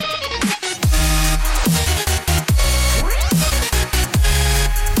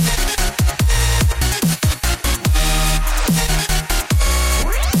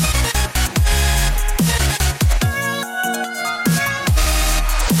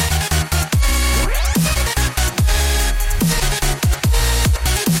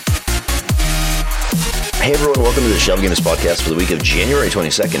everyone, welcome to the Shelved Games podcast for the week of January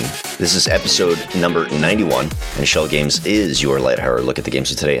 22nd. This is episode number 91, and Shelved Games is your light-hour look at the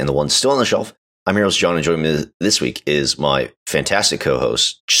games of today and the ones still on the shelf. I'm your host, John, and joining me this week is my fantastic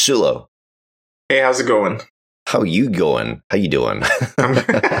co-host, Chisulo. Hey, how's it going? How you going? How you doing?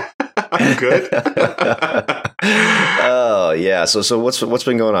 I'm good. Oh, yeah. So what's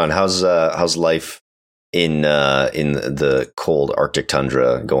been going on? How's life in the cold Arctic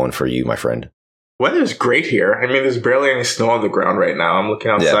tundra going for you, my friend? Weather's great here. I mean, there's barely any snow on the ground right now. I'm looking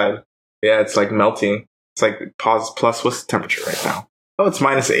outside. Yeah, it's like melting. It's like plus what's the temperature right now? Oh, it's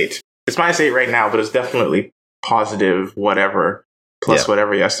 -8. It's -8 right now, but it's definitely positive whatever. Plus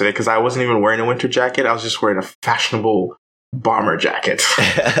whatever yesterday, because I wasn't even wearing a winter jacket. I was just wearing a fashionable bomber jacket.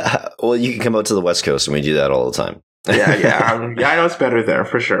 Well, you can come out to the West Coast, and we do that all the time. Yeah. I know it's better there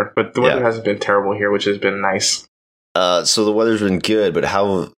for sure, but the weather hasn't been terrible here, which has been nice. So the weather's been good, but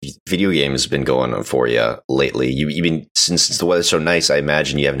how have video games been going on for you lately? You've been since the weather's so nice. I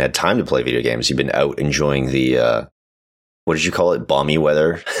imagine you haven't had time to play video games. You've been out enjoying the what did you call it? Balmy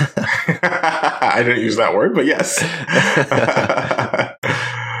weather. I didn't use that word, but yes.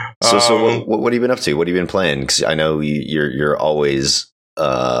 So what have you been up to? What have you been playing? Because I know you're always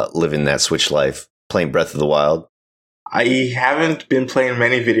living that Switch life, playing Breath of the Wild. I haven't been playing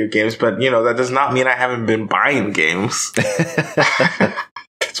many video games, but that does not mean I haven't been buying games.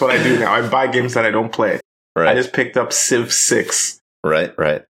 That's what I do now. I buy games that I don't play. Right. I just picked up Civ 6. Right.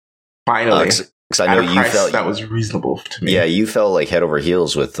 Finally. Because I know you felt that was reasonable to me. Yeah, you fell like head over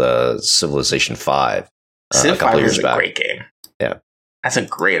heels with Civilization 5. Civ a couple 5 years is a back. great game. Yeah. That's a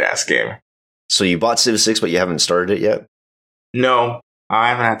great ass game. So you bought Civ 6, but you haven't started it yet? No, I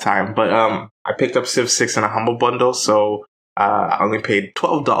haven't had time. But I picked up Civ 6 in a Humble Bundle, so I only paid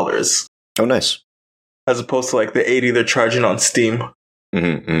 $12. Oh, nice. As opposed to like the $80 they're charging on Steam.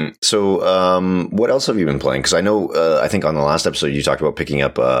 Mm-hmm. So what else have you been playing? Because I know, I think on the last episode you talked about picking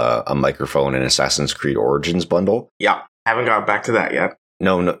up a microphone and Assassin's Creed Origins bundle. Yeah, haven't got back to that yet.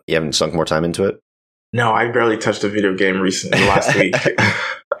 No, you haven't sunk more time into it? No, I barely touched a video game recently last week.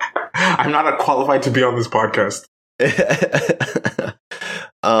 I'm not qualified to be on this podcast.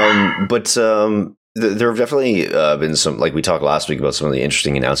 But there have definitely been some, like we talked last week about some of the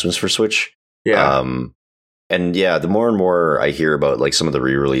interesting announcements for Switch. Yeah. And yeah, the more and more I hear about like some of the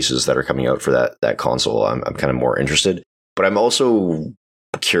re-releases that are coming out for that console, I'm kind of more interested. But I'm also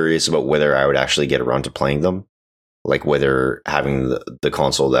curious about whether I would actually get around to playing them. Like whether having the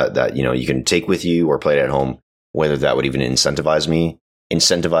console that you can take with you or play it at home, whether that would even incentivize me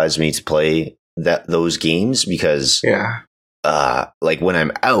to play those games, because like when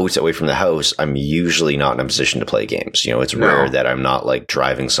I'm out away from the house, I'm usually not in a position to play games. It's rare that I'm not like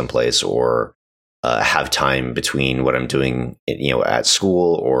driving someplace or have time between what I'm doing, at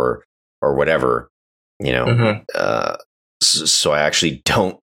school or whatever, So I actually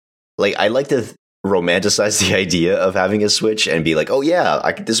don't like. I like to romanticize the idea of having a Switch and be like, oh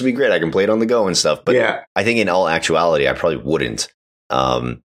yeah, this would be great. I can play it on the go and stuff. But I think in all actuality, I probably wouldn't,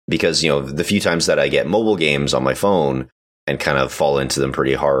 because the few times that I get mobile games on my phone and kind of fall into them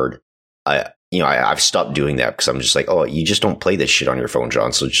pretty hard, I've stopped doing that because I'm just like, oh, you just don't play this shit on your phone,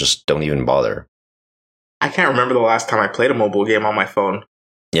 John. So just don't even bother. I can't remember the last time I played a mobile game on my phone.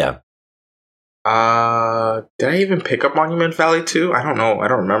 Yeah. Did I even pick up Monument Valley 2? I don't know. I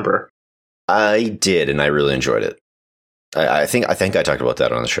don't remember. I did, and I really enjoyed it. I think I talked about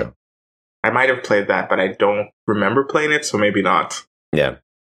that on the show. I might have played that, but I don't remember playing it, so maybe not. Yeah.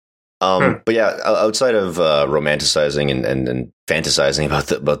 But yeah, outside of romanticizing and fantasizing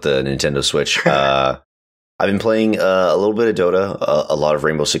about the Nintendo Switch, I've been playing a little bit of Dota, a lot of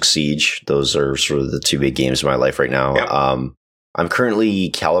Rainbow Six Siege. Those are sort of the two big games in my life right now. Yep. I'm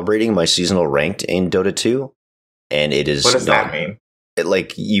currently calibrating my seasonal ranked in Dota 2, and it is. What does that mean?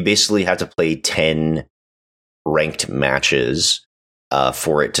 Like you basically have to play 10 ranked matches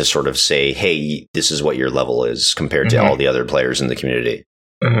for it to sort of say, hey, this is what your level is compared to all the other players in the community.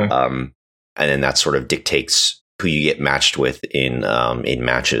 And then that sort of dictates who you get matched with in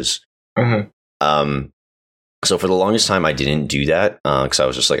matches. So for the longest time, I didn't do that because I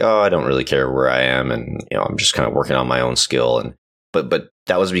was just like, oh, I don't really care where I am, and I'm just kind of working on my own skill. And but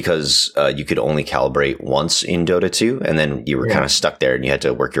that was because you could only calibrate once in Dota 2, and then you were kind of stuck there, and you had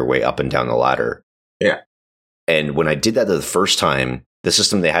to work your way up and down the ladder. Yeah. And when I did that the first time, the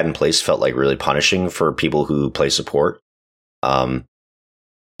system they had in place felt like really punishing for people who play support. And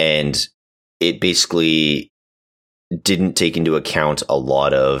it basically didn't take into account a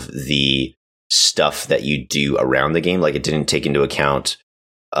lot of the stuff that you do around the game. Like it didn't take into account,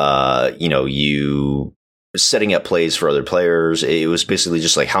 you setting up plays for other players. It was basically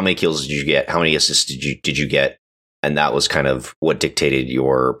just like, how many kills did you get? How many assists did you get? And that was kind of what dictated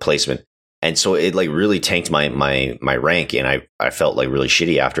your placement. And so it like really tanked my rank, and I felt like really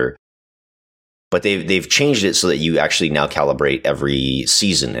shitty after. But they've changed it so that you actually now calibrate every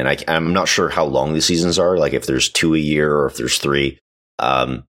season, and I'm not sure how long the seasons are, like if there's 2 a year or if there's 3.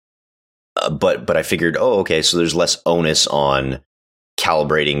 But I figured, okay, so there's less onus on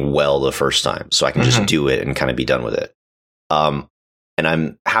calibrating well the first time, so I can just do it and kind of be done with it. And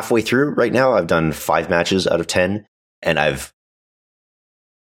I'm halfway through right now. I've done 5 matches out of 10, and I've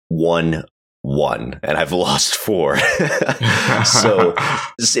won 1 and I've lost 4. So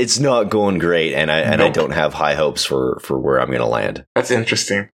it's not going great, and I don't have high hopes for where I'm going to land. That's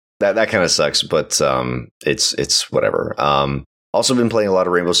interesting. That kind of sucks, but it's whatever. Also been playing a lot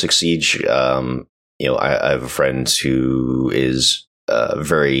of Rainbow Six Siege. I have a friend who is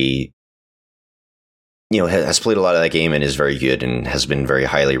very, has played a lot of that game and is very good and has been very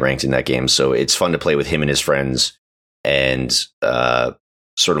highly ranked in that game. So it's fun to play with him and his friends and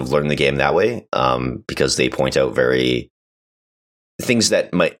sort of learn the game that way, because they point out things that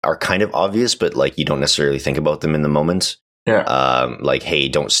are kind of obvious, but like you don't necessarily think about them in the moment. Yeah. Like, hey,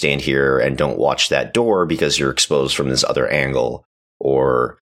 don't stand here and don't watch that door because you're exposed from this other angle,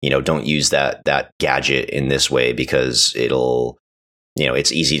 or don't use that gadget in this way because it'll,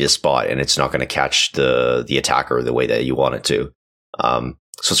 it's easy to spot and it's not going to catch the attacker the way that you want it to.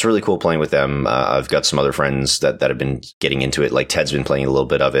 So it's really cool playing with them. I've got some other friends that have been getting into it. Like Ted's been playing a little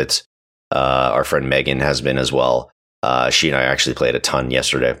bit of it. Our friend Megan has been as well. She and I actually played a ton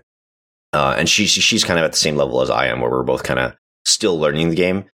yesterday. And she's kind of at the same level as I am, where we're both kind of still learning the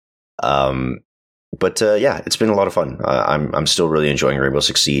game. But it's been a lot of fun. I'm still really enjoying Rainbow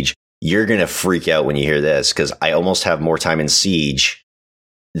Six Siege. You're going to freak out when you hear this, because I almost have more time in Siege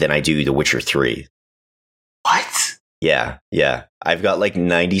than I do The Witcher 3. What? Yeah. I've got like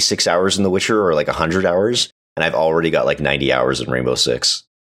 96 hours in The Witcher, or like 100 hours, and I've already got like 90 hours in Rainbow Six.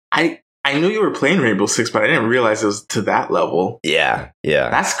 I knew you were playing Rainbow Six, but I didn't realize it was to that level. Yeah.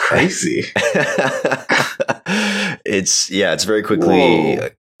 That's crazy. It's very quickly,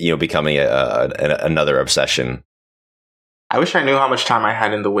 becoming another obsession. I wish I knew how much time I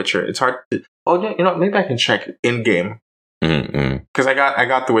had in The Witcher. It's hard to, maybe I can check in game. Because I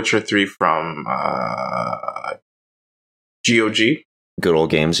got The Witcher 3 from GOG. Good old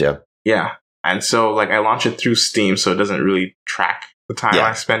games, yeah. Yeah. And so like I launch it through Steam, so it doesn't really track the time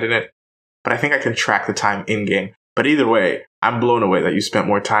I spend in it. But I think I can track the time in game. But either way, I'm blown away that you spent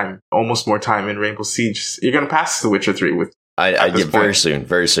almost more time in Rainbow Siege. You're gonna pass The Witcher 3 with I did very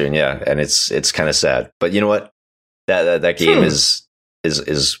soon, yeah. And it's kind of sad. But you know what? That game is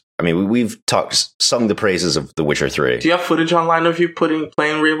I mean, we've sung the praises of The Witcher 3. Do you have footage online of you playing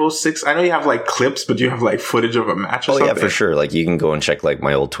Rainbow Six? I know you have like clips, but do you have like footage of a match or something? Oh yeah, for sure. Like you can go and check like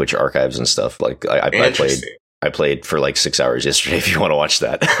my old Twitch archives and stuff. Like I played for like 6 hours yesterday if you want to watch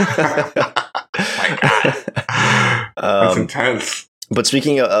that. My God. That's intense. But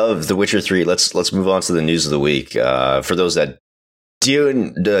speaking of The Witcher 3, let's move on to the news of the week. For those that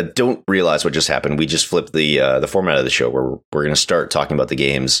don't realize what just happened, we just flipped the format of the show, where we're going to start talking about the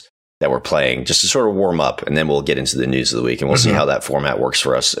games that we're playing just to sort of warm up, and then we'll get into the news of the week, and we'll see how that format works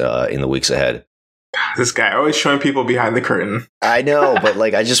for us in the weeks ahead. This guy always showing people behind the curtain. I know, but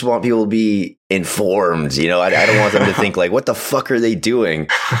like I just want people to be informed. I don't want them to think like, what the fuck are they doing?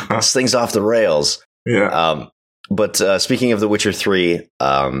 This thing's off the rails. Yeah. But speaking of The Witcher 3,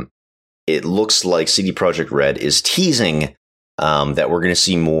 it looks like CD Projekt Red is teasing that we're going to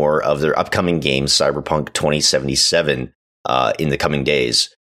see more of their upcoming game, Cyberpunk 2077, in the coming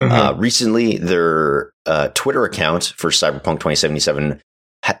days. Recently, their Twitter account for Cyberpunk 2077,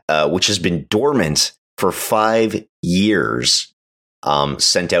 which has been dormant for 5 years,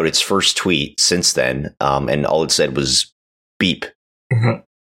 sent out its first tweet since then, and all it said was beep.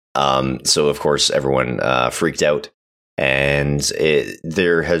 So, of course, everyone freaked out. And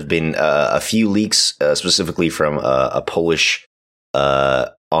there have been a few leaks, specifically from a Polish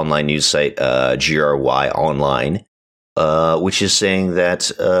online news site, GRY Online, which is saying that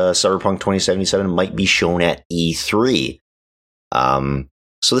Cyberpunk 2077 might be shown at E3.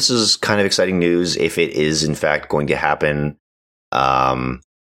 So this is kind of exciting news if it is, in fact, going to happen. I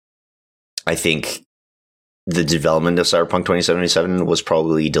think the development of Cyberpunk 2077 was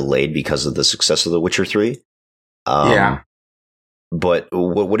probably delayed because of the success of The Witcher 3. But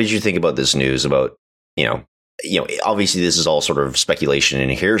what did you think about this news? About obviously this is all sort of speculation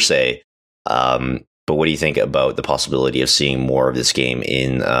and hearsay. But what do you think about the possibility of seeing more of this game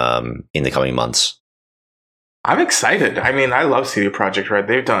in the coming months? I'm excited. I mean, I love CD Projekt Red.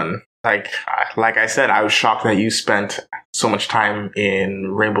 They've done like I said, I was shocked that you spent so much time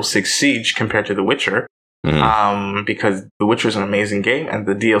in Rainbow Six Siege compared to The Witcher. Because The Witcher is an amazing game, and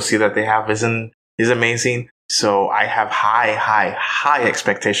the DLC that they have is amazing. So I have high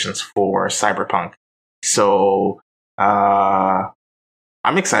expectations for Cyberpunk. So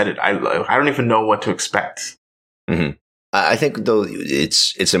I'm excited. I don't even know what to expect. Mm-hmm. I think though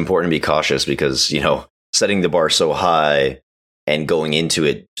it's important to be cautious because setting the bar so high and going into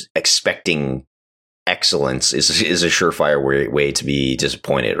it expecting excellence is a surefire way to be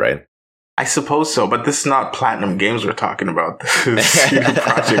disappointed, right? I suppose so, but this is not Platinum Games we're talking about. This is CD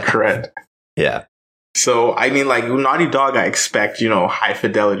Projekt Red. Yeah. So, I mean, like, Naughty Dog, I expect, high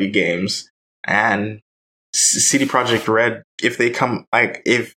fidelity games. And CD Projekt Red, if they come, I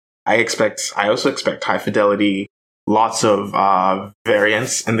also expect high fidelity, lots of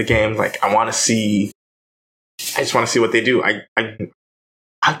variance in the game. Like, I just want to see what they do. I'd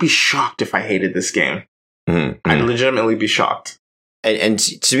be shocked if I hated this game. Mm-hmm. I'd legitimately be shocked. And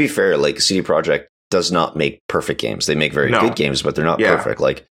to be fair, like CD Projekt does not make perfect games. They make very good games, but they're not perfect.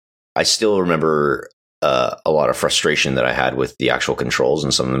 Like I still remember a lot of frustration that I had with the actual controls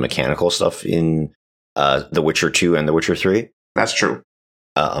and some of the mechanical stuff in The Witcher 2 and The Witcher 3. That's true.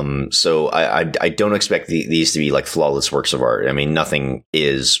 So I don't expect these to be like flawless works of art. I mean, nothing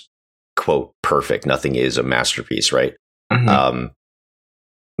is quote perfect. Nothing is a masterpiece, right? Mm-hmm.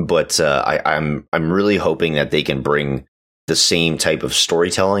 But I'm really hoping that they can bring the same type of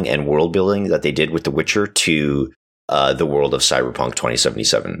storytelling and world building that they did with The Witcher to the world of Cyberpunk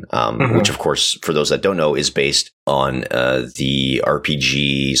 2077, which, of course, for those that don't know, is based on the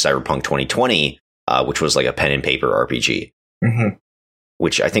RPG Cyberpunk 2020, which was like a pen and paper RPG,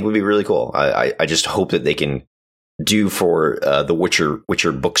 which I think would be really cool. I just hope that they can do for the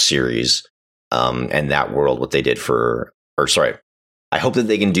Witcher book series and that world what they did I hope that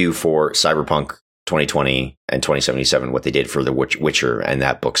they can do for Cyberpunk 2020 and 2077 what they did for the Witcher and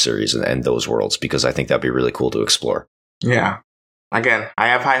that book series and those worlds, because I think that'd be really cool to explore. Yeah. Again, I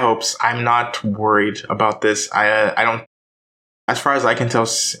have high hopes. I'm not worried about this. I don't, as far as I can tell,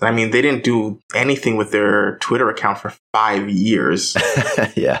 I mean, they didn't do anything with their Twitter account for 5 years.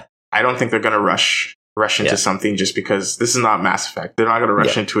 Yeah. I don't think they're going to rush into something just because this is not Mass Effect. They're not going to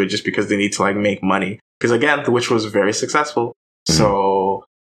rush into it just because they need to like make money. Because again, The Witcher was very successful. So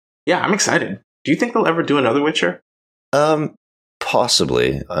yeah, I'm excited. Do you think they'll ever do another Witcher?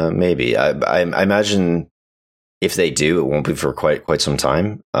 Possibly, maybe. I imagine if they do, it won't be for quite some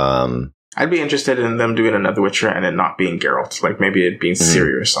time. I'd be interested in them doing another Witcher and it not being Geralt, like maybe it being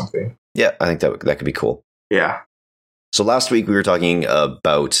Ciri or something. Yeah, I think that could be cool. Yeah. So last week we were talking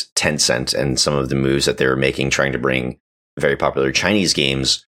about Tencent and some of the moves that they were making, trying to bring very popular Chinese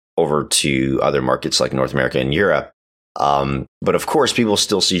games over to other markets like North America and Europe. But of course, people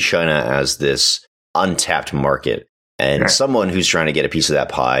still see China as this untapped market. And someone who's trying to get a piece of that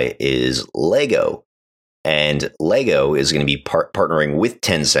pie is Lego. And Lego is going to be partnering with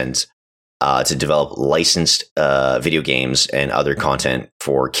Tencent to develop licensed video games and other content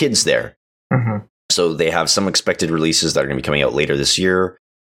for kids there. So they have some expected releases that are going to be coming out later this year.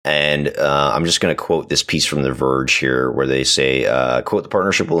 And I'm just going to quote this piece from The Verge here where they say, quote, the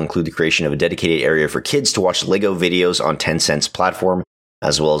partnership will include the creation of a dedicated area for kids to watch Lego videos on Tencent's platform,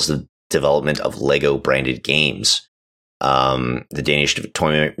 as well as the development of Lego branded games. The Danish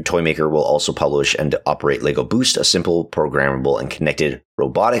toy maker will also publish and operate Lego Boost, a simple, programmable, and connected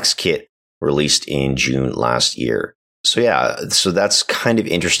robotics kit released in June last year. So that's kind of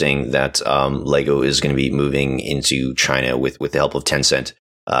interesting that Lego is going to be moving into China with the help of Tencent.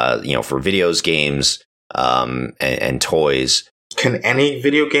 For videos, games, and toys. Can any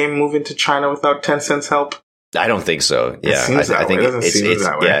video game move into China without Tencent's help? I don't think so. Yeah, I think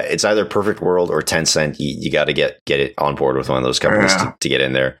it's either Perfect World or Tencent. You got to get it on board with one of those companies to get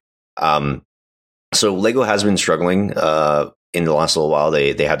in there. So Lego has been struggling in the last little while.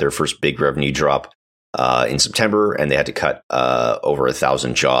 They had their first big revenue drop in September, and they had to cut over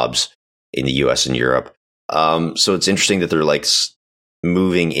 1,000 jobs in the US and Europe. So it's interesting that they're like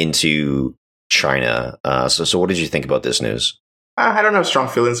moving into China. So what did you think about this news? I don't have strong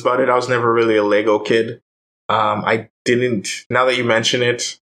feelings about it. I was never really a Lego kid. I didn't, now that you mention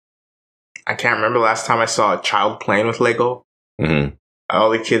it, I can't remember last time I saw a child playing with Lego. All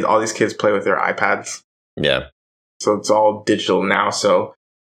these kids play with their iPads. Yeah. So it's all digital now. So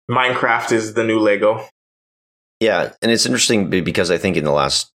Minecraft is the new Lego. Yeah, and it's interesting because I think in the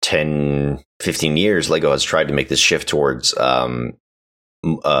last 10, 15 years, Lego has tried to make this shift towards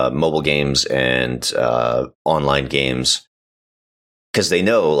mobile games and online games, because they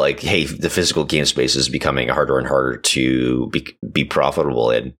know, like, hey, the physical game space is becoming harder and harder to be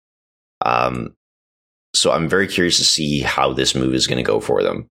profitable in. So I'm very curious to see how this move is going to go for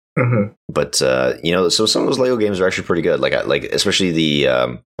them. Mm-hmm. But so some of those Lego games are actually pretty good. Like especially the I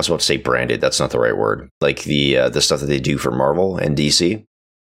was about to say branded. That's not the right word. Like the stuff that they do for Marvel and DC.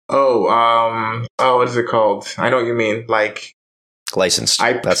 What is it called? I know what you mean. Like licensed.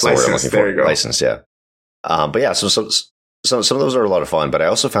 That's the word I'm looking for. There you go. Licensed, yeah. But yeah, so some of those are a lot of fun. But I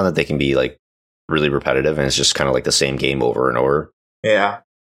also found that they can be like really repetitive, and it's just kind of like the same game over and over. Yeah.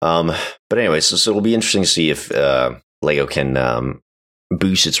 But anyway, so it'll be interesting to see if Lego can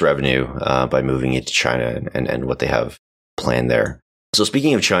boost its revenue by moving it to China and what they have planned there. So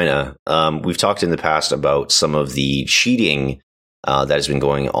speaking of China, we've talked in the past about some of the cheating that has been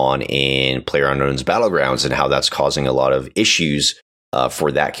going on in PlayerUnknown's Battlegrounds and how that's causing a lot of issues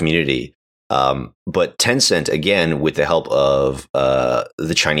for that community. But Tencent, again, with the help of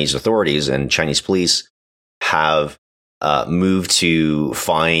the Chinese authorities and Chinese police, have moved to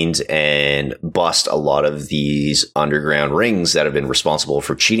find and bust a lot of these underground rings that have been responsible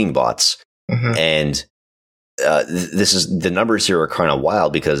for cheating bots. Mm-hmm. And the numbers here are kind of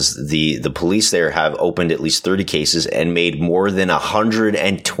wild because the police there have opened at least 30 cases and made more than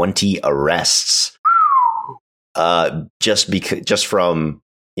 120 arrests. Just from,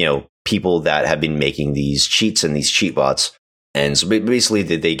 people that have been making these cheats and these cheat bots. And so basically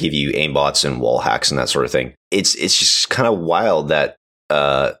they give you aimbots and wall hacks and that sort of thing. It's just kind of wild that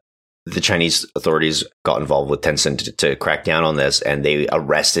the Chinese authorities got involved with Tencent to crack down on this, and they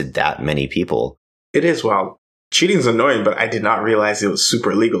arrested that many people. It is wild. Cheating is annoying, but I did not realize it was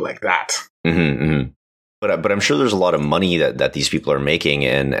super illegal like that. Mm-hmm, mm-hmm. But I'm sure there's a lot of money that these people are making,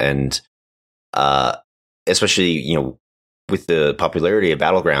 and especially with the popularity of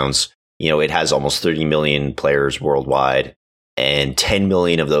Battlegrounds, it has almost 30 million players worldwide, and 10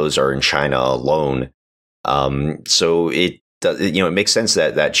 million of those are in China alone. So it makes sense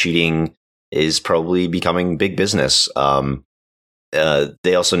that cheating is probably becoming big business.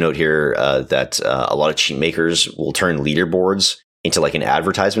 They also note here that a lot of cheat makers will turn leaderboards into like an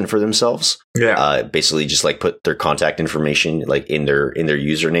advertisement for themselves. Yeah. Basically just like put their contact information like in their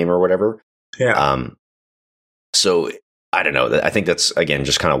username or whatever. Yeah. So I don't know. I think that's, again,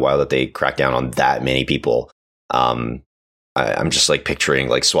 just kind of wild that they crack down on that many people. I'm just like picturing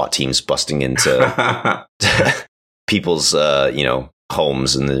like SWAT teams busting into people's,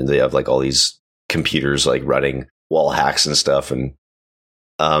 homes, and they have like all these computers like running wall hacks and stuff. And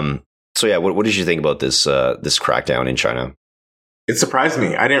so yeah, what did you think about this crackdown in China? It surprised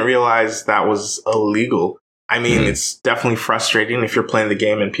me. I didn't realize that was illegal. I mean, It's definitely frustrating if you're playing the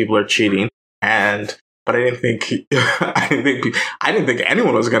game and people are cheating. But I didn't think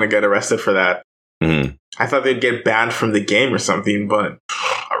anyone was going to get arrested for that. Mm-hmm. I thought they'd get banned from the game or something, but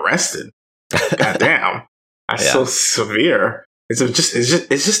arrested. Goddamn, that's so severe. It's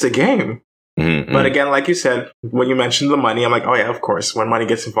just a game. Mm-hmm. But again, like you said, when you mentioned the money, I'm like, oh yeah, of course. When money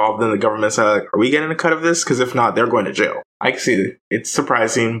gets involved, then the government's like, are we getting a cut of this? Because if not, they're going to jail. I can see it. It's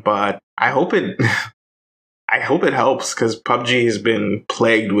surprising, but I hope it helps, because PUBG has been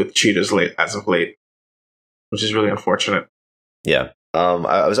plagued with cheaters as of late, which is really unfortunate. Yeah.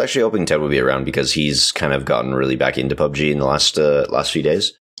 I was actually hoping Ted would be around because he's kind of gotten really back into PUBG in the last few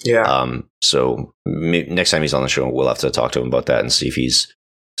days. Yeah. So next time he's on the show, we'll have to talk to him about that and see if he's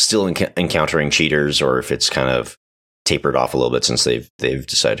still encountering cheaters or if it's kind of tapered off a little bit since they've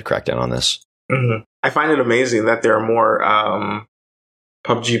decided to crack down on this. Mm-hmm. I find it amazing that there are more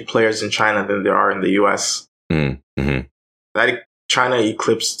PUBG players in China than there are in the US. Mm-hmm. That China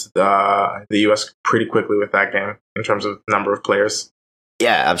eclipsed the US pretty quickly with that game in terms of number of players.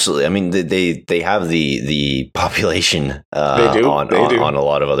 Yeah, absolutely. I mean, they have the population they do. On a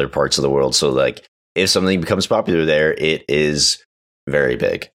lot of other parts of the world. So, like, if something becomes popular there, it is very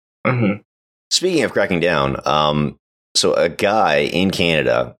big. Mm-hmm. Speaking of cracking down, so a guy in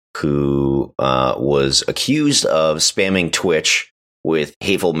Canada who was accused of spamming Twitch with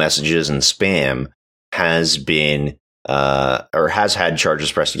hateful messages and spam has been or has had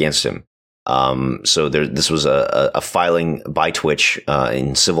charges pressed against him. So this was a filing by Twitch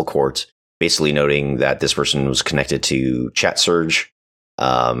in civil court, basically noting that this person was connected to ChatSurge.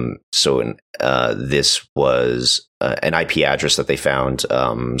 This was an IP address that they found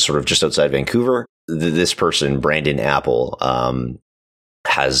sort of just outside Vancouver. This person, Brandon Apple,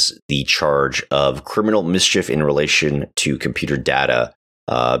 has the charge of criminal mischief in relation to computer data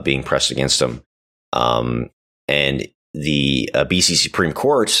being pressed against him. And the BC Supreme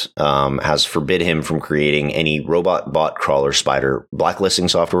Court has forbid him from creating any robot, bot, crawler, spider, blacklisting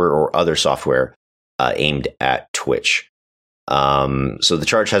software or other software aimed at Twitch. So the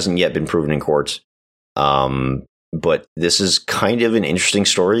charge hasn't yet been proven in court. But this is kind of an interesting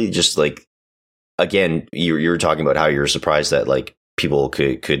story. Just like, again, you're talking about how you're surprised that like people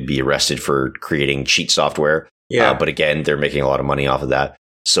could be arrested for creating cheat software. Yeah. But again, they're making a lot of money off of that.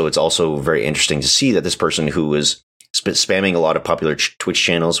 So it's also very interesting to see that this person who was spamming a lot of popular Twitch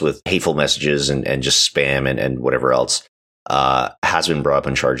channels with hateful messages and just spam and whatever else has been brought up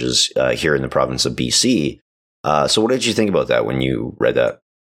in charges here in the province of BC. So what did you think about that when you read that?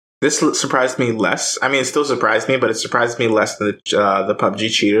 This surprised me less. I mean, it still surprised me, but it surprised me less than the PUBG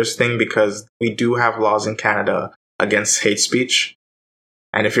cheaters thing, because we do have laws in Canada against hate speech.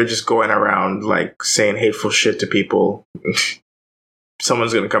 And if you're just going around like saying hateful shit to people,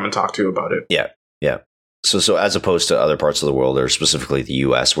 someone's going to come and talk to you about it. Yeah. Yeah. So as opposed to other parts of the world, or specifically the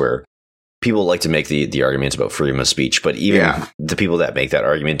US, where people like to make the arguments about freedom of speech, but even the people that make that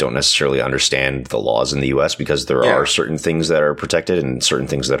argument don't necessarily understand the laws in the US, because there are certain things that are protected and certain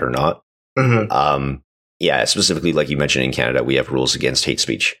things that are not. Specifically, like you mentioned, in Canada, we have rules against hate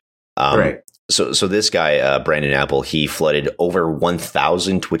speech. Right. So this guy, Brandon Apple, he flooded over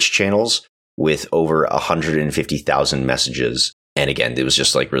 1,000 Twitch channels with over 150,000 messages. And again, it was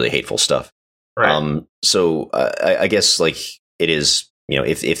just like really hateful stuff. Right. So I guess like it is,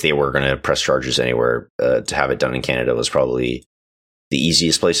 if they were going to press charges anywhere, to have it done in Canada was probably the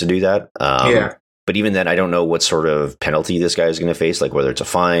easiest place to do that. But even then, I don't know what sort of penalty this guy is going to face, like whether it's a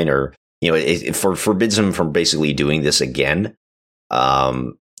fine or, it forbids him from basically doing this again.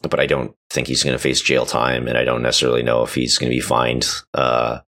 But I don't think he's going to face jail time, and I don't necessarily know if he's going to be fined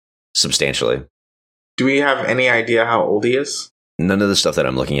substantially. Do we have any idea how old he is? None of the stuff that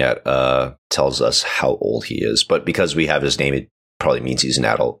I'm looking at tells us how old he is, but because we have his name, it probably means he's an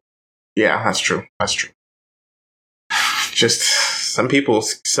adult. Yeah, that's true. Just some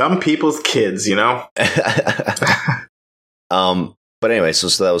people's kids, But anyway,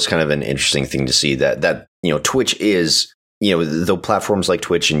 so that was kind of an interesting thing to see that Twitch is, though platforms like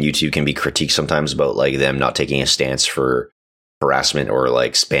Twitch and YouTube can be critiqued sometimes about like them not taking a stance for harassment or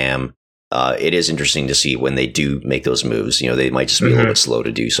like spam. It is interesting to see when they do make those moves. They might just be a little bit slow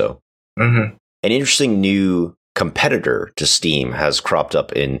to do so. An interesting new competitor to Steam has cropped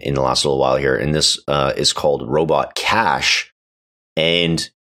up in the last little while here, and this is called Robot Cash. And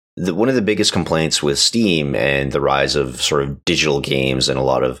one of the biggest complaints with Steam and the rise of sort of digital games and a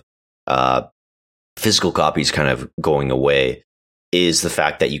lot of physical copies kind of going away is the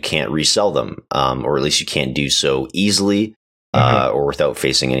fact that you can't resell them, or at least you can't do so easily. Or without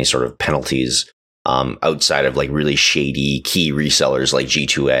facing any sort of penalties outside of like really shady key resellers like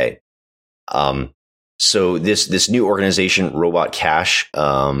G2A. So this new organization, Robot Cash,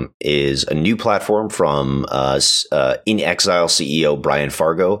 is a new platform from In Exile CEO Brian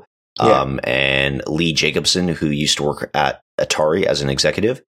Fargo and Lee Jacobson, who used to work at Atari as an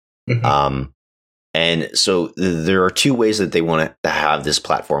executive. And so there are two ways that they want to have this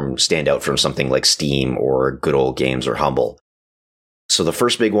platform stand out from something like Steam or Good Old Games or Humble. So the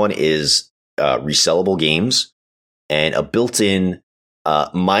first big one is resellable games and a built-in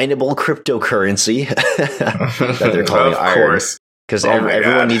mineable cryptocurrency that they're calling Iron. Because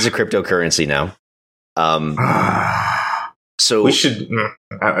everyone needs a cryptocurrency now. So we should.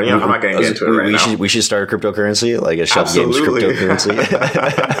 I'm not getting into it right now. We should start a cryptocurrency, like a Shelved Games cryptocurrency.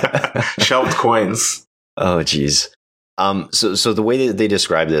 Shelved coins. Oh, geez. So the way that they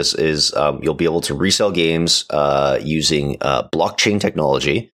describe this is you'll be able to resell games using blockchain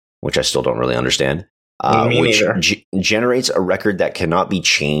technology, which I still don't really understand, which generates a record that cannot be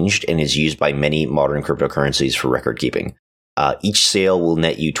changed and is used by many modern cryptocurrencies for record keeping. Each sale will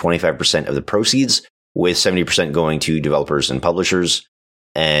net you 25% of the proceeds, with 70% going to developers and publishers.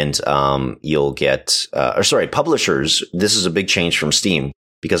 And you'll get, publishers. This is a big change from Steam,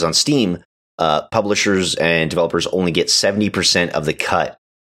 because on Steam, publishers and developers only get 70% of the cut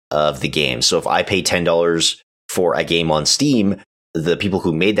of the game. So if I pay $10 for a game on Steam, the people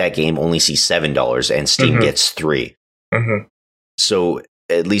who made that game only see $7 and Steam gets $3. So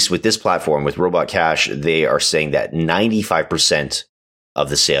at least with this platform, with Robot Cash, they are saying that 95% of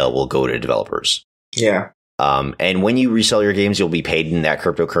the sale will go to developers. Yeah. And when you resell your games, you'll be paid in that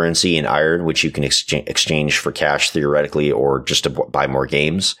cryptocurrency in Iron, which you can exchange for cash theoretically, or just to buy more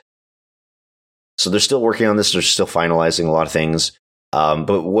games. So they're still working on this. They're still finalizing a lot of things.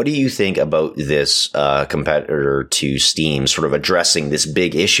 But what do you think about this competitor to Steam sort of addressing this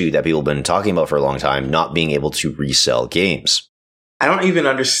big issue that people have been talking about for a long time, not being able to resell games? I don't even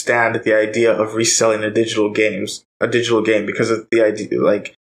understand the idea of reselling a digital game, because of the idea,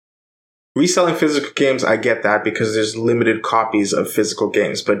 like, reselling physical games, I get that, because there's limited copies of physical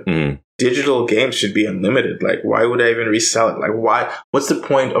games, but digital games should be unlimited. Like, why would I even resell it? Like, why? What's the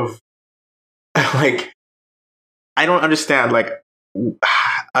point of, like, I don't understand. Like,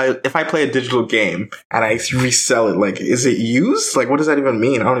 if I play a digital game and I resell it, like, is it used? Like, what does that even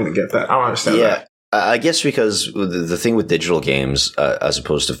mean? I don't even get that. I don't understand that. I guess because the thing with digital games, as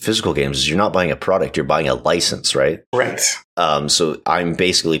opposed to physical games, is you're not buying a product, you're buying a license, right? Right. So I'm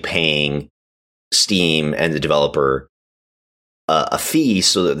basically paying Steam and the developer a fee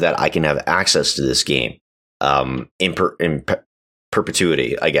so that I can have access to this game in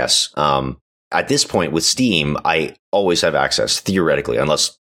perpetuity, I guess. At this point with Steam, I always have access, theoretically,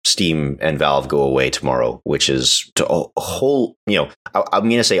 unless Steam and Valve go away tomorrow, which is to a whole, I'm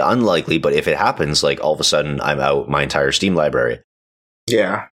going to say unlikely, but if it happens, like all of a sudden I'm out my entire Steam library.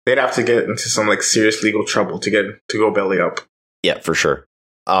 Yeah. They'd have to get into some like serious legal trouble to go belly up. Yeah, for sure.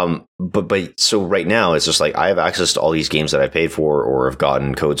 But so right now it's just like I have access to all these games that I paid for or have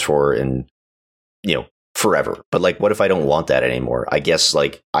gotten codes for and, forever. But like, what if I don't want that anymore? I guess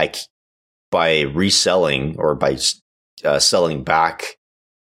like by reselling or by selling back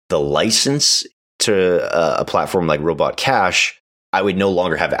the license to a platform like Robot Cash, I would no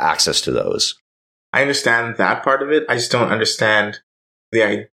longer have access to those. I understand that part of it. I just don't understand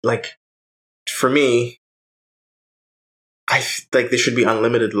for me, I like there should be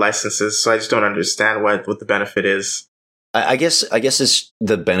unlimited licenses. So I just don't understand what the benefit is. I guess it's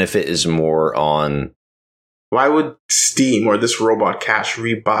the benefit is more on why would Steam or this Robot Cash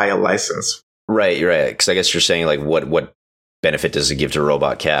rebuy a license? Right. Because I guess you're saying like what benefit does it give to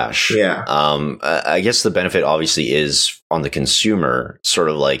Robot Cash? Yeah. I guess the benefit obviously is on the consumer, sort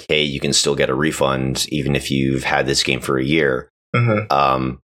of like, hey, you can still get a refund even if you've had this game for a year.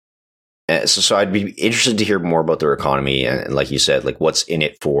 Mm-hmm. So I'd be interested to hear more about their economy and like you said, like what's in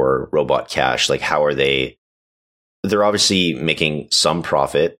it for Robot Cash? Like how are they? They're obviously making some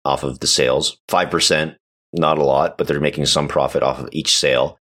profit off of the sales, 5%, not a lot, but they're making some profit off of each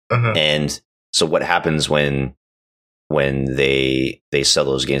sale. Mm-hmm. And so what happens when they sell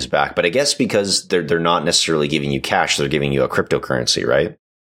those games back? But I guess because they're not necessarily giving you cash, they're giving you a cryptocurrency, right?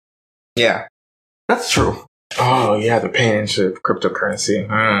 Yeah, that's true. Oh yeah, they're paying into cryptocurrency.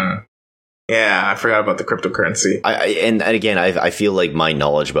 Yeah, I forgot about the cryptocurrency. And again, I feel like my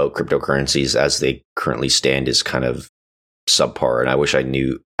knowledge about cryptocurrencies as they currently stand is kind of subpar, and I wish I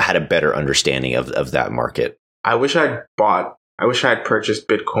had a better understanding of that market. I wish I'd purchased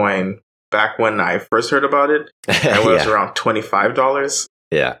Bitcoin back when I first heard about it. It was around $25.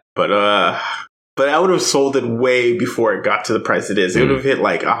 Yeah, but I would have sold it way before it got to the price it is. It would have hit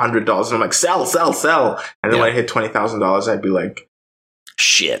like $100, and I'm like, sell, and then when I hit $20,000, I'd be like,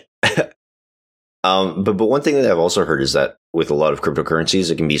 shit. But one thing that I've also heard is that with a lot of cryptocurrencies,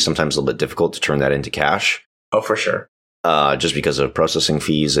 it can be sometimes a little bit difficult to turn that into cash. Oh, for sure. Just because of processing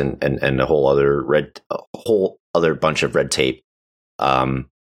fees and a whole other bunch of red tape.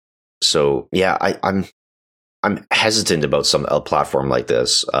 So yeah, I'm hesitant about a platform like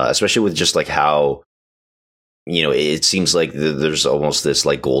this, especially with just like how, it seems like there's almost this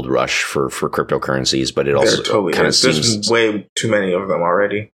like gold rush for cryptocurrencies, but it also kind of seems there's way too many of them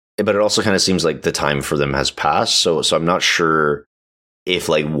already. But it also kind of seems like the time for them has passed. So I'm not sure if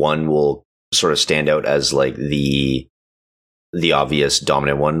like one will sort of stand out as like the obvious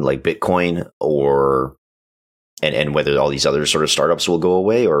dominant one, like Bitcoin, or and whether all these other sort of startups will go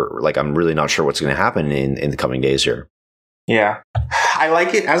away, or like I'm really not sure what's going to happen in the coming days here. Yeah, I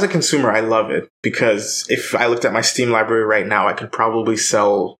like it as a consumer. I love it because if I looked at my Steam library right now, I could probably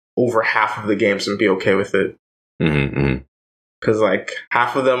sell over half of the games and be okay with it. Mm-hmm. Because, like,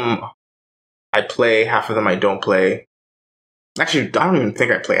 half of them I play, half of them I don't play. Actually, I don't even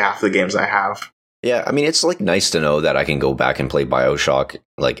think I play half of the games I have. Yeah, I mean, it's, like, nice to know that I can go back and play BioShock,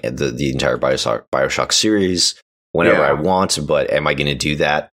 like, the entire BioShock series whenever I want, but am I going to do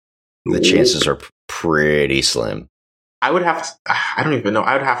that? The chances are pretty slim. I would have to, I don't even know,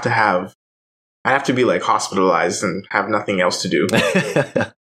 I'd have to be, like, hospitalized and have nothing else to do.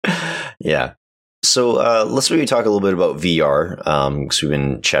 Yeah. So let's maybe talk a little bit about VR, because we've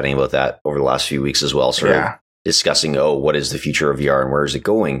been chatting about that over the last few weeks as well, sort of discussing, what is the future of VR and where is it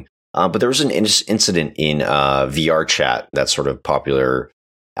going? But there was an incident in VR chat, that sort of popular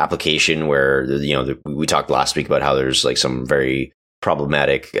application where, we talked last week about how there's like some very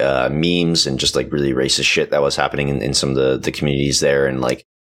problematic memes and just like really racist shit that was happening in some of the communities there. And like,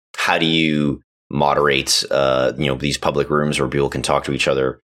 how do you moderate, these public rooms where people can talk to each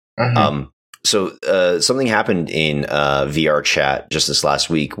other? Mm-hmm. So something happened in VR chat just this last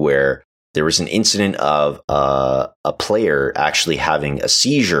week where there was an incident of a player actually having a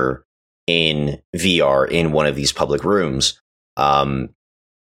seizure in VR in one of these public rooms. And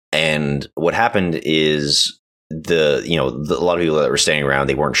what happened is a lot of people that were standing around,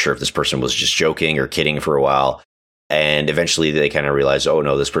 they weren't sure if this person was just joking or kidding for a while. And eventually they kind of realized, oh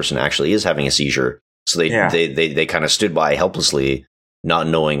no, this person actually is having a seizure. So they kind of stood by helplessly, not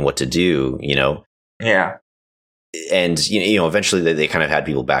knowing what to do, you know? Yeah. And, you know, eventually they kind of had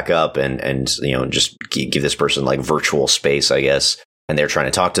people back up and, you know, just give this person like virtual space, I guess. And they're trying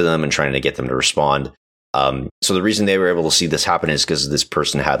to talk to them and trying to get them to respond. So the reason they were able to see this happen is because this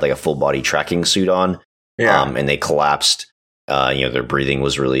person had like a full body tracking suit on. Yeah. And they collapsed. You know, their breathing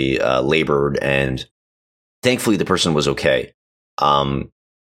was really labored, and thankfully the person was okay.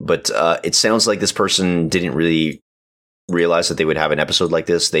 But it sounds like this person didn't really realize that they would have an episode like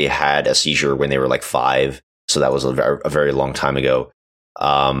this. They had a seizure when they were like 5. So that was a very long time ago.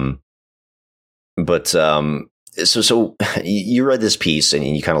 So you read this piece and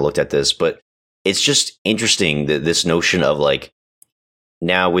you kind of looked at this, but it's just interesting that this notion of like,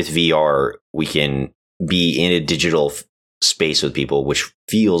 now with VR, we can be in a digital space with people, which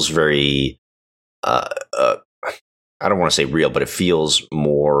feels very, I don't want to say real, but it feels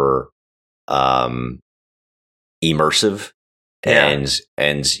more immersive. Yeah.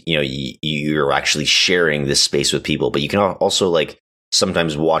 And you know, you're actually sharing this space with people, but you can also like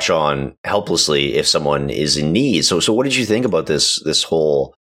sometimes watch on helplessly if someone is in need. So what did you think about this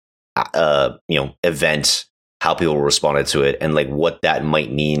whole you know, event, how people responded to it, and like what that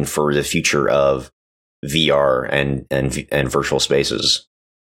might mean for the future of VR and virtual spaces?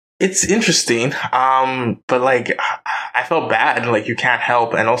 It's interesting, but like I felt bad. Like you can't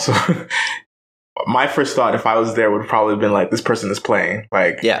help, and also my first thought, if I was there, would probably have been like, this person is playing.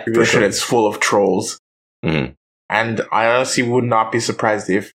 Like, yeah, for sure. It's full of trolls. Mm-hmm. And I honestly would not be surprised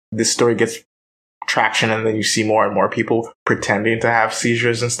if this story gets traction and then you see more and more people pretending to have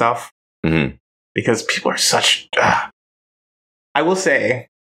seizures and stuff. Mm-hmm. Because people are such... I will say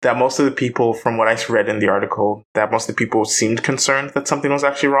that most of the people, from what I read in the article, that most of the people seemed concerned that something was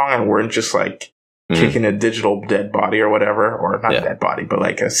actually wrong and weren't just like kicking a digital dead body or whatever. Or not a dead body, but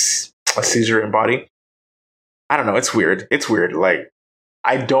like a seizure in body. I don't know. It's weird. Like,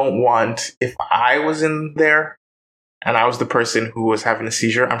 I don't want, if I was in there and I was the person who was having a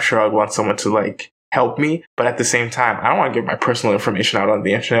seizure, I'm sure I'd want someone to like help me. But at the same time, I don't want to give my personal information out on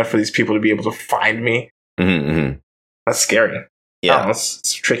the internet for these people to be able to find me. Mm-hmm. That's scary. Yeah.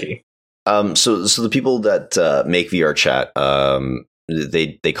 It's tricky. So the people that make VR chat,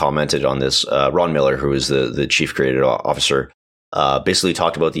 they commented on this. Ron Miller, who is the chief creative officer, basically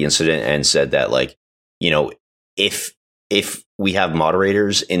talked about the incident and said that, like, you know, if we have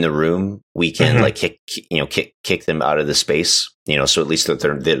moderators in the room, we can like kick them out of the space, you know, so at least that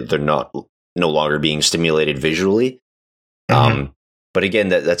they're not no longer being stimulated visually. But again,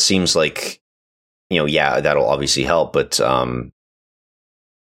 that seems like, you know, yeah, that'll obviously help, but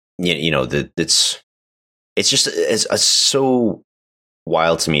you know, that it's so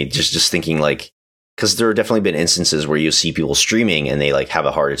wild to me just thinking, like, because there have definitely been instances where you see people streaming and they like have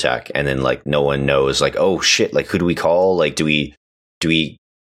a heart attack and then like no one knows, like, oh shit, like who do we call? Like, do we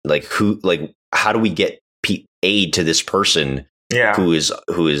like who, like, how do we get aid to this person who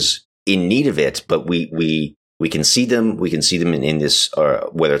is in need of it? But we can see them. We can see them in this,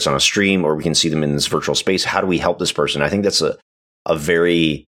 whether it's on a stream or we can see them in this virtual space. How do we help this person? I think that's a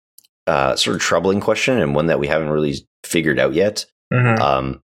very sort of troubling question, and one that we haven't really figured out yet.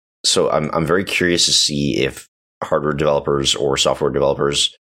 So I'm very curious to see if hardware developers or software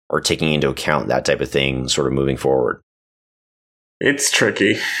developers are taking into account that type of thing sort of moving forward. It's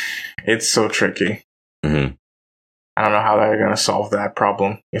tricky. It's so tricky. Mm-hmm. I don't know how they're going to solve that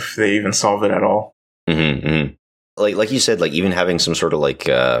problem, if they even solve it at all. Mm-hmm, mm-hmm. Like you said, like even having some sort of like,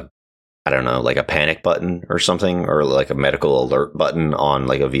 I don't know, like a panic button or something, or like a medical alert button on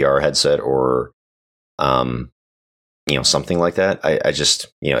like a VR headset, or you know, something like that. I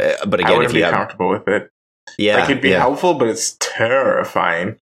just, you know, but again, I wouldn't be comfortable with it. Yeah, like it'd be helpful, but it's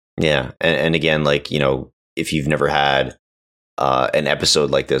terrifying. Yeah, and again, like, you know, if you've never had an episode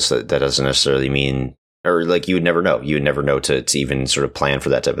like this, that doesn't necessarily mean, or like you would never know. You would never know to even sort of plan for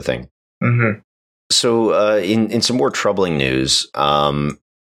that type of thing. Mm-hmm. So in some more troubling news,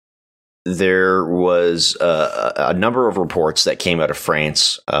 there was a number of reports that came out of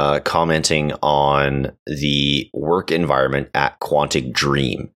France commenting on the work environment at Quantic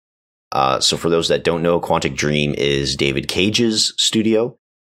Dream. So for those that don't know, Quantic Dream is David Cage's studio,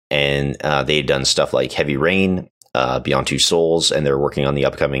 and they had done stuff like Heavy Rain, Beyond Two Souls, and they're working on the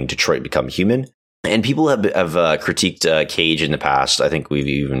upcoming Detroit Become Human. And people have critiqued Cage in the past. I think we've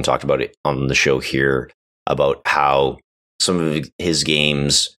even talked about it on the show here, about how some of his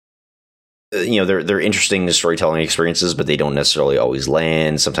games, you know, they're interesting storytelling experiences, but they don't necessarily always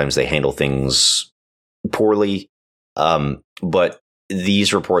land. Sometimes they handle things poorly. But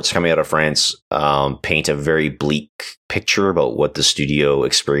these reports coming out of France paint a very bleak picture about what the studio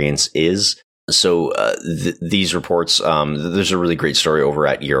experience is. So these reports, there's a really great story over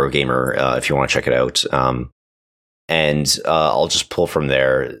at Eurogamer if you want to check it out. And I'll just pull from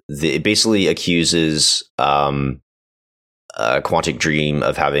there. It basically accuses Quantic Dream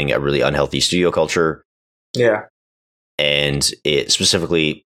of having a really unhealthy studio culture. Yeah. And it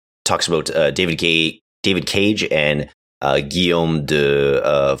specifically talks about David Cage and Guillaume de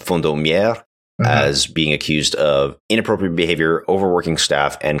Fondomière as being accused of inappropriate behavior, overworking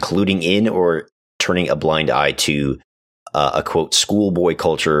staff, and colluding in or turning a blind eye to a, quote, schoolboy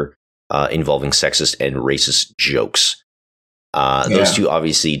culture involving sexist and racist jokes. Those two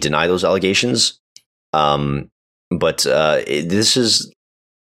obviously deny those allegations. But this is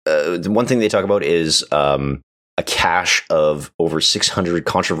the one thing they talk about is a cache of over 600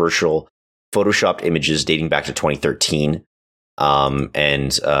 controversial photoshopped images dating back to 2013.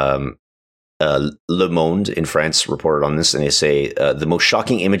 Le Monde in France reported on this, and they say the most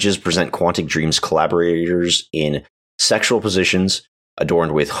shocking images present Quantic Dream's collaborators in sexual positions,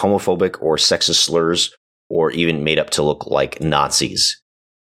 adorned with homophobic or sexist slurs, or even made up to look like Nazis.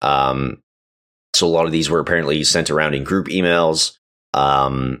 So a lot of these were apparently sent around in group emails,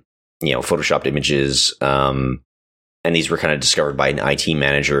 photoshopped images, and these were kind of discovered by an IT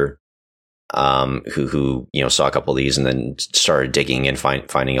manager who saw a couple of these and then started digging and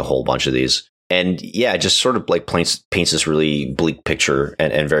finding a whole bunch of these. And yeah, just sort of like paints this really bleak picture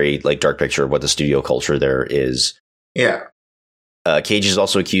and very like dark picture of what the studio culture there is. Yeah. Cage is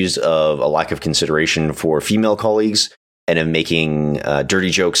also accused of a lack of consideration for female colleagues and of making dirty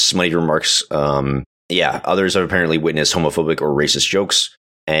jokes, smutty remarks. Others have apparently witnessed homophobic or racist jokes.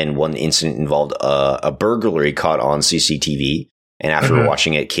 And one incident involved a burglary caught on CCTV. And after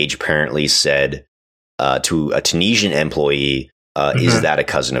watching it, Cage apparently said to a Tunisian employee, is that a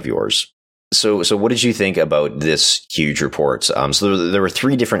cousin of yours? So what did you think about this huge report? So there were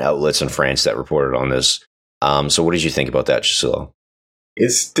 3 different outlets in France that reported on this. So what did you think about that, Gisela?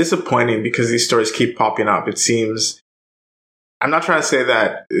 It's disappointing because these stories keep popping up. It seems, I'm not trying to say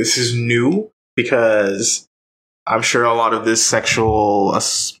that this is new, because I'm sure a lot of this sexual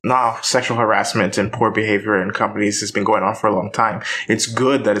harassment and poor behavior in companies has been going on for a long time. It's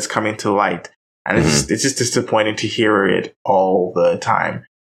good that it's coming to light. And it's just disappointing to hear it all the time.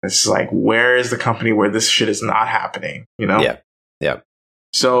 It's like, where is the company where this shit is not happening? Yeah.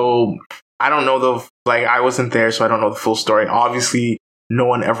 So I don't know I wasn't there, so I don't know the full story. Obviously, no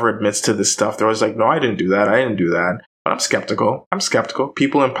one ever admits to this stuff. They're always like, no, I didn't do that. But I'm skeptical.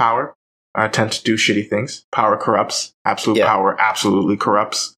 People in power tend to do shitty things. Power corrupts. Power absolutely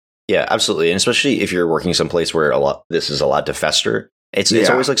corrupts. Yeah, absolutely. And especially if you're working someplace where this is allowed to fester. It's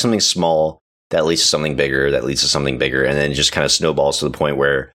always like something small that leads to something bigger, and then it just kind of snowballs to the point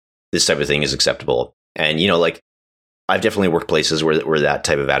where this type of thing is acceptable. And, I've definitely worked places where that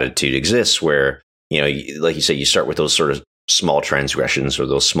type of attitude exists, where, like you say, you start with those sort of small transgressions or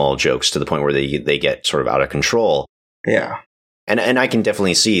those small jokes to the point where they get sort of out of control. Yeah. And I can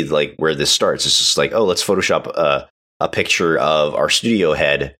definitely see like where this starts. It's just like, oh, let's Photoshop a picture of our studio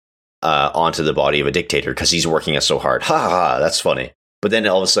head onto the body of a dictator because he's working us so hard. Ha ha ha, that's funny. But then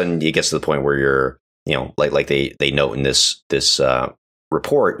all of a sudden it gets to the point where you're, like they note in this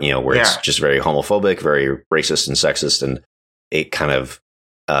report, where it's just very homophobic, very racist and sexist, and it kind of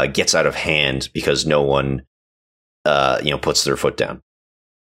gets out of hand because no one, puts their foot down.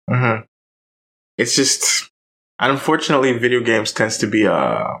 Mm-hmm. It's just, unfortunately, video games tends to be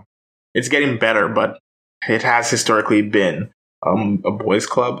it's getting better, but it has historically been a boys'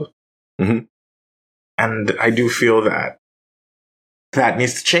 club, and I do feel that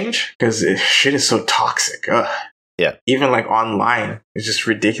needs to change because shit is so toxic. Ugh. Yeah. Even like online, it's just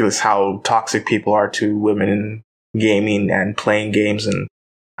ridiculous how toxic people are to women in gaming and playing games. And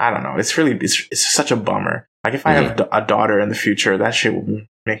I don't know. It's such a bummer. Like if I have a daughter in the future, that shit will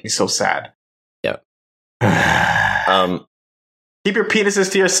make me so sad. Yeah. Keep your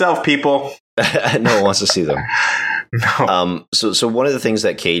penises to yourself, people. No one wants to see them. No. So one of the things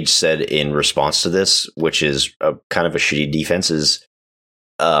that Cage said in response to this, which is kind of a shitty defense, is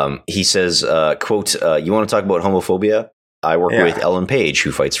he says, quote, you want to talk about homophobia? I work with Ellen Page,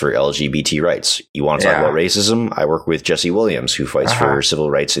 who fights for LGBT rights. You want to talk about racism? I work with Jesse Williams, who fights for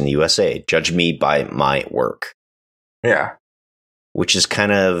civil rights in the USA. Judge me by my work. Yeah. Which is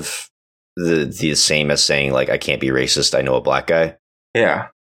kind of the same as saying, like, I can't be racist. I know a black guy. Yeah.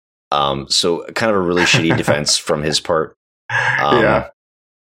 So kind of a really shitty defense from his part. I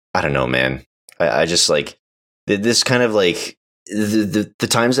don't know, man. I just like this kind of like the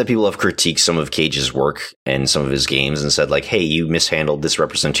times that people have critiqued some of Cage's work and some of his games and said like, hey, you mishandled this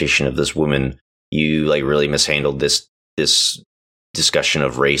representation of this woman, you like really mishandled this discussion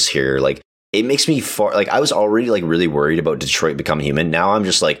of race here, like it makes me I was already like really worried about Detroit Become Human. Now I'm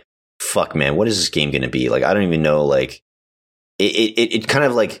just like, fuck man, what is this game gonna be? Like I don't even know. Like it kind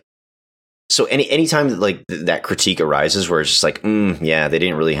of like, so anytime that like that critique arises where it's just like, yeah, they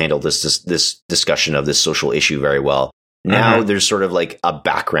didn't really handle this discussion of this social issue very well. Now there's sort of like a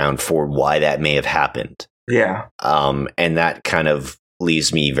background for why that may have happened. Yeah. And that kind of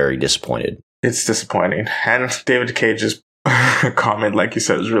leaves me very disappointed. It's disappointing. And David Cage's comment, like you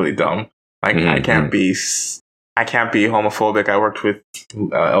said, is really dumb. Like I can't be homophobic. I worked with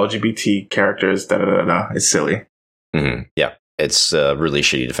LGBT characters. It's silly. Yeah, it's a really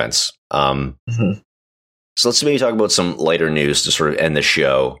shitty defense. So let's maybe talk about some lighter news to sort of end the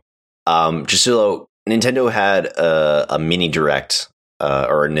show. Just so Nintendo had a mini direct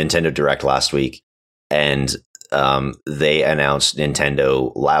or a Nintendo Direct last week, and they announced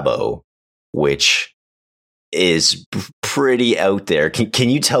Nintendo Labo, which is pretty out there. Can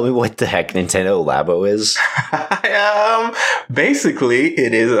you tell me what the heck Nintendo Labo is? Basically,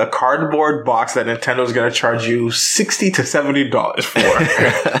 it is a cardboard box that Nintendo is going to charge you $60 to $70 for.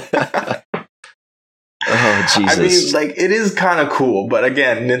 Oh, Jesus. I mean, like, it is kind of cool, but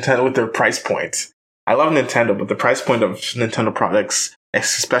again, Nintendo with their price points. I love Nintendo, but the price point of Nintendo products,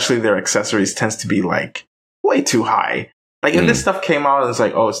 especially their accessories, tends to be, like, way too high. Like, if this stuff came out and it's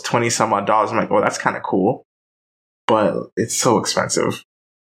like, oh, it's 20 some odd dollars, I'm like, oh, that's kind of cool. But it's so expensive.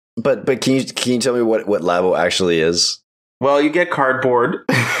 But can you tell me what Labo actually is? Well, you get cardboard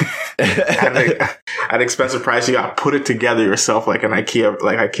at an expensive price. You got to put it together yourself like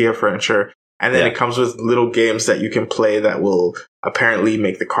IKEA furniture. And then it comes with little games that you can play that will apparently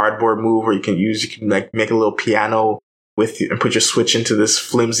make the cardboard move, or you can like make a little piano with you and put your Switch into this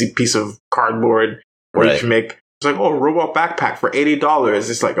flimsy piece of cardboard. Or you can make, it's like, oh, robot backpack for $80.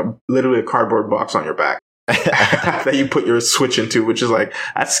 It's like literally a cardboard box on your back that you put your Switch into, which is like,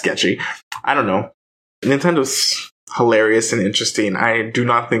 that's sketchy. I don't know. Nintendo's hilarious and interesting. I do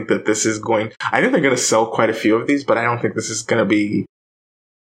not think that this is I think they're going to sell quite a few of these, but I don't think this is going to be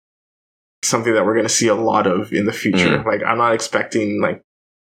something that we're going to see a lot of in the future. Like, I'm not expecting like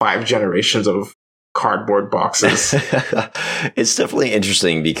 5 generations of cardboard boxes. It's definitely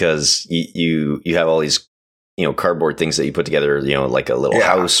interesting because you have all these, cardboard things that you put together, like a little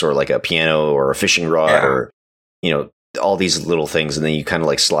house or like a piano or a fishing rod or, all these little things. And then you kind of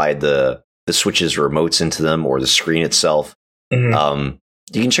like slide the Switch's remotes into them or the screen itself. You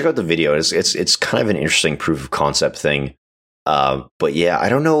can check out the video. It's kind of an interesting proof of concept thing. But yeah, I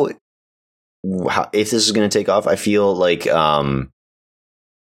don't know if this is going to take off. I feel like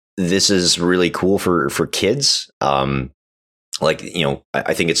this is really cool for kids. I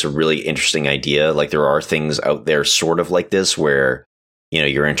think it's a really interesting idea. Like, there are things out there sort of like this where,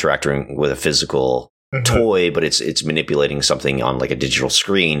 you're interacting with a physical toy, but it's manipulating something on like a digital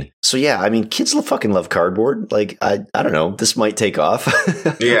screen. So yeah, I mean, kids fucking love cardboard. Like, I don't know, this might take off.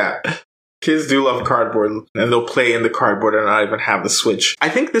 Yeah. Kids do love cardboard, and they'll play in the cardboard and not even have the Switch. I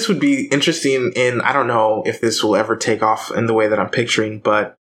think this would be interesting I don't know if this will ever take off in the way that I'm picturing,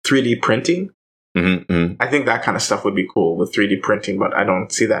 but 3D printing. I think that kind of stuff would be cool with 3D printing, but I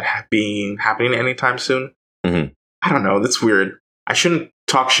don't see that happening anytime soon. I don't know. That's weird. I shouldn't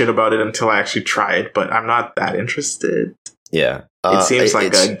talk shit about it until I actually try it, but I'm not that interested. Yeah. It seems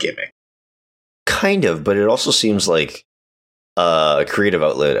like a gimmick. Kind of, but it also seems like a creative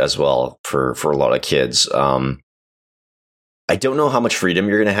outlet as well for a lot of kids. I don't know how much freedom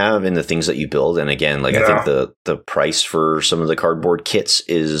you're going to have in the things that you build. And again, I think the price for some of the cardboard kits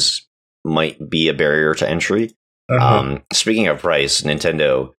might be a barrier to entry. Speaking of price,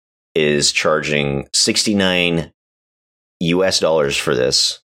 Nintendo is charging $69 for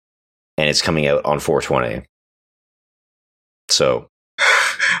this, and it's coming out on 420. So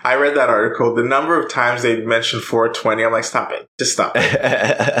I read that article. The number of times they mentioned 420, I'm like, stop it. Just stop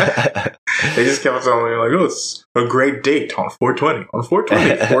it. They just kept on telling me, like, oh, it's a great date on 420. On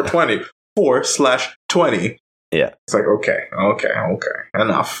 420. 420. 4/20. Yeah. It's like, okay.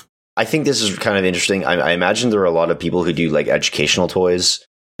 Enough. I think this is kind of interesting. I imagine there are a lot of people who do like educational toys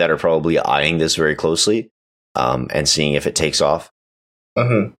that are probably eyeing this very closely and seeing if it takes off.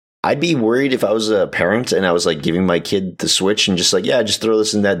 I'd be worried if I was a parent and I was like giving my kid the Switch and just like, yeah, just throw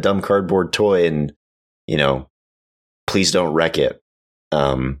this in that dumb cardboard toy and, please don't wreck it.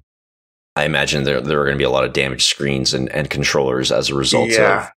 I imagine there are going to be a lot of damaged screens and controllers as a result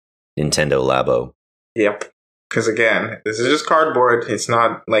of Nintendo Labo. Yep. Because again, this is just cardboard. It's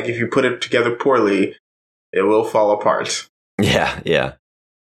not like if you put it together poorly, it will fall apart. Yeah.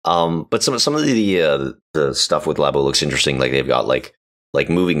 But some of the stuff with Labo looks interesting. Like they've got like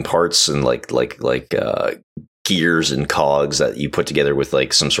moving parts and gears and cogs that you put together with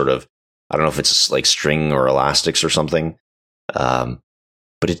like some sort of, I don't know if it's like string or elastics or something.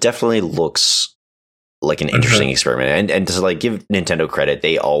 But it definitely looks like an interesting experiment. And to like give Nintendo credit,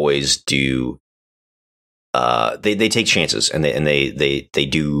 they always do. They take chances and they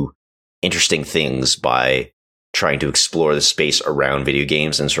do interesting things by trying to explore the space around video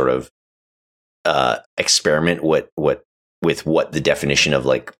games and sort of experiment with what the definition of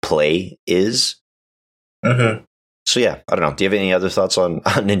like play is. So yeah, I don't know. Do you have any other thoughts on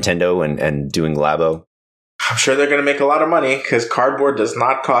Nintendo and doing Labo? I'm sure they're going to make a lot of money because cardboard does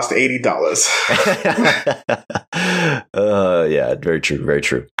not cost $80. Yeah, very true. Very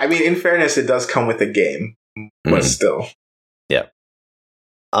true. I mean, in fairness, it does come with a game, but still. Yeah.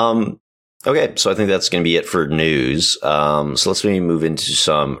 Okay, so I think that's going to be it for news. So let's maybe move into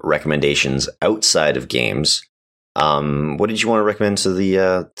some recommendations outside of games. What did you want to recommend to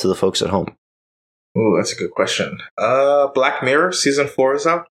the folks at home? Oh, that's a good question. Black Mirror season 4 is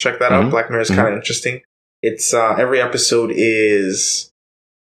out. Check that out. Black Mirror is kind of interesting. It's every episode is,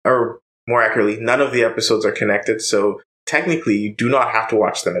 or more accurately, none of the episodes are connected. So technically, you do not have to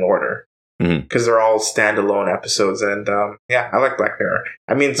watch them in order because they're all standalone episodes. And yeah, I like Black Mirror.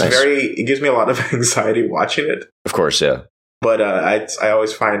 I mean, it gives me a lot of anxiety watching it. Of course, yeah. But I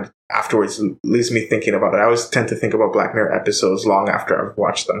always find afterwards it leaves me thinking about it. I always tend to think about Black Mirror episodes long after I've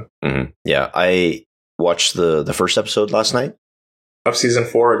watched them. Yeah, I watched the first episode last night. Of season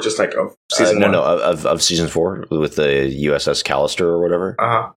 4 or just like of season 1? No, of season 4 with the USS Callister or whatever.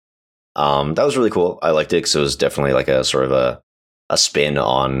 That was really cool. I liked it because it was definitely like a sort of a spin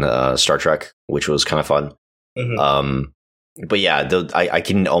on Star Trek, which was kind of fun. But yeah, I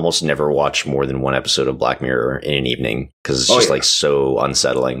can almost never watch more than one episode of Black Mirror in an evening because it's just like so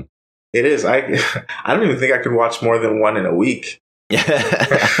unsettling. It is. I don't even think I could watch more than one in a week.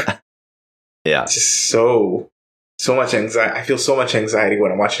 Yeah. It's just so much anxiety. I feel so much anxiety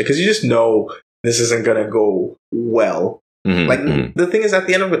when I'm watching it because you just know this isn't going to go well. The thing is, at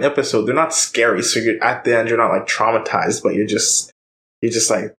the end of an episode, they're not scary. So at the end, you're not like traumatized, but you're just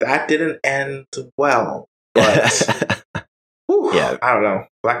like, that didn't end well. But yeah, I don't know.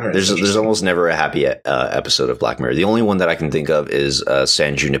 Black Mirror. There's almost never a happy episode of Black Mirror. The only one that I can think of is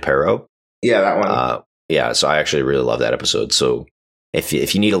San Junipero. Yeah, that one. Yeah, so I actually really love that episode. So if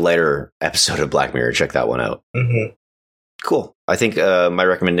you need a lighter episode of Black Mirror, check that one out. Cool. I think my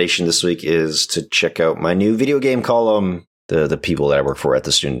recommendation this week is to check out my new video game column. The people that I work for at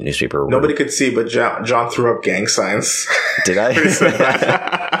the student newspaper. Nobody could see, but John threw up gang signs. Did I?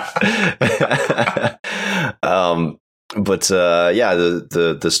 But yeah,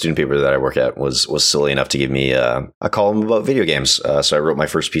 the student paper that I work at was silly enough to give me a column about video games. So I wrote my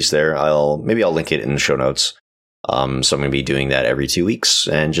first piece there. I'll link it in the show notes. So I'm going to be doing that every 2 weeks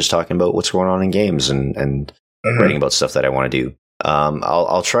and just talking about what's going on in games and writing about stuff that I want to do.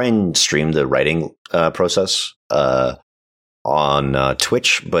 I'll try and stream the writing process on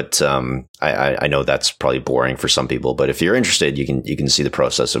Twitch, but I know that's probably boring for some people. But if you're interested, you can see the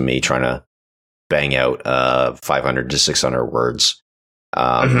process of me trying to bang out 500 to 600 words,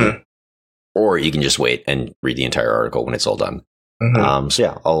 or you can just wait and read the entire article when it's all done. So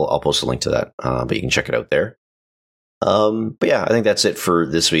yeah, I'll post a link to that, but you can check it out there. But yeah, I think that's it for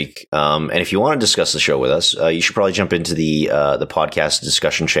this week. And if you want to discuss the show with us, you should probably jump into the podcast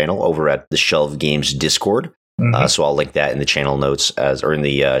discussion channel over at the Shelved Games Discord. So I'll link that in the channel notes or in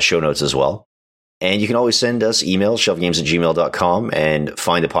the show notes as well. And you can always send us emails, shelvedgames@gmail.com, and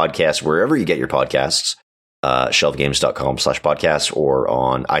find the podcast wherever you get your podcasts, shelvedgames.com/podcast, or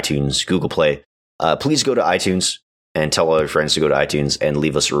on iTunes, Google Play. Please go to iTunes and tell all your friends to go to iTunes and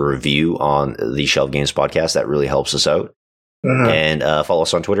leave us a review on the Shelved Games podcast. That really helps us out. And follow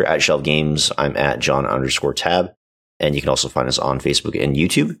us on Twitter at Shelved Games. I'm at John_Tab. And you can also find us on Facebook and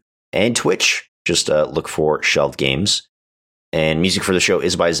YouTube and Twitch. Just look for Shelved Games. And music for the show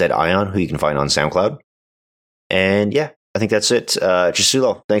is by Zed Ion, who you can find on SoundCloud. And yeah, I think that's it.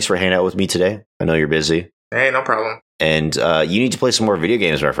 Chisulo, thanks for hanging out with me today. I know you're busy. Hey, no problem. And you need to play some more video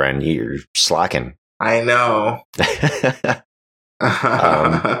games, my friend. You're slacking. I know.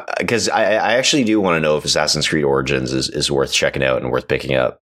 Because I actually do want to know if Assassin's Creed Origins is worth checking out and worth picking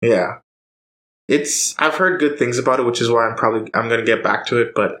up. Yeah. I've heard good things about it, which is why I'm going to get back to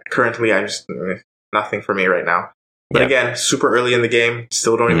it. But currently, I'm just nothing for me right now. But again, super early in the game,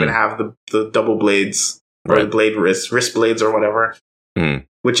 still don't even have the double blades or the blade wrist blades or whatever,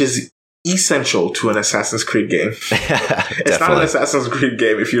 which is essential to an Assassin's Creed game. It's not an Assassin's Creed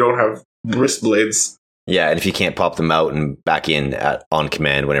game if you don't have wrist blades. Yeah, and if you can't pop them out and back in on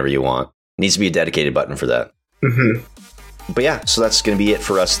command whenever you want, needs to be a dedicated button for that. Mm-hmm. But yeah, so that's going to be it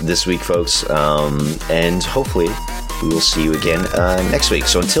for us this week, folks. And hopefully we will see you again next week.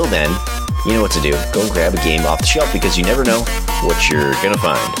 So until then, you know what to do. Go and grab a game off the shelf because you never know what you're going to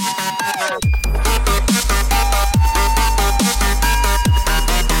find.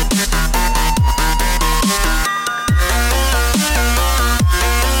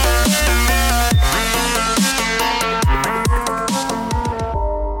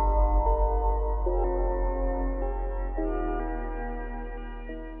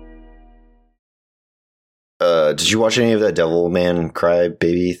 Did you watch any of that Devilman Cry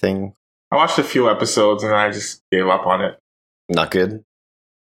Baby thing? I watched a few episodes and I just gave up on it. Not good?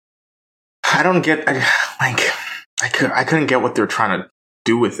 I don't get, I couldn't get what they're trying to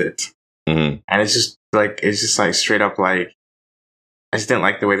do with it. Mm-hmm. And it's just like straight up like, I just didn't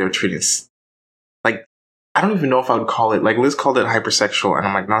like the way they were treating, like, I don't even know if I would call it, like Liz called it hypersexual, and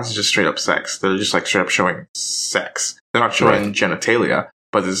I'm like, no, this is just straight up sex. They're just like straight up showing sex. They're not showing genitalia,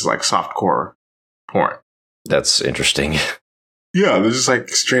 but this is like softcore porn. That's interesting. Yeah, there's just like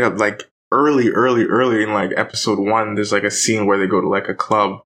straight up like early in like episode 1, there's like a scene where they go to like a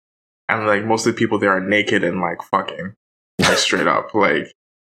club and like most of the people there are naked and like fucking. Like straight up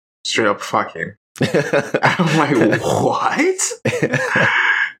fucking. I'm like, what?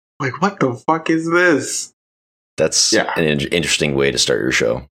 Like, what the fuck is this? That's an interesting way to start your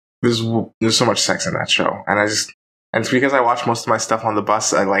show. There's so much sex in that show. And it's because I watch most of my stuff on the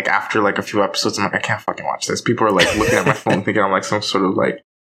bus. I like after like a few episodes, I'm like, I can't fucking watch this. People are like looking at my phone thinking I'm like some sort of like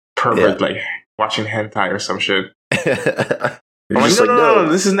pervert, like watching hentai or some shit. I'm like, no,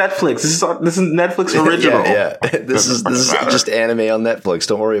 this is Netflix. This is Netflix original. yeah. This is just anime on Netflix.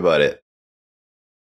 Don't worry about it.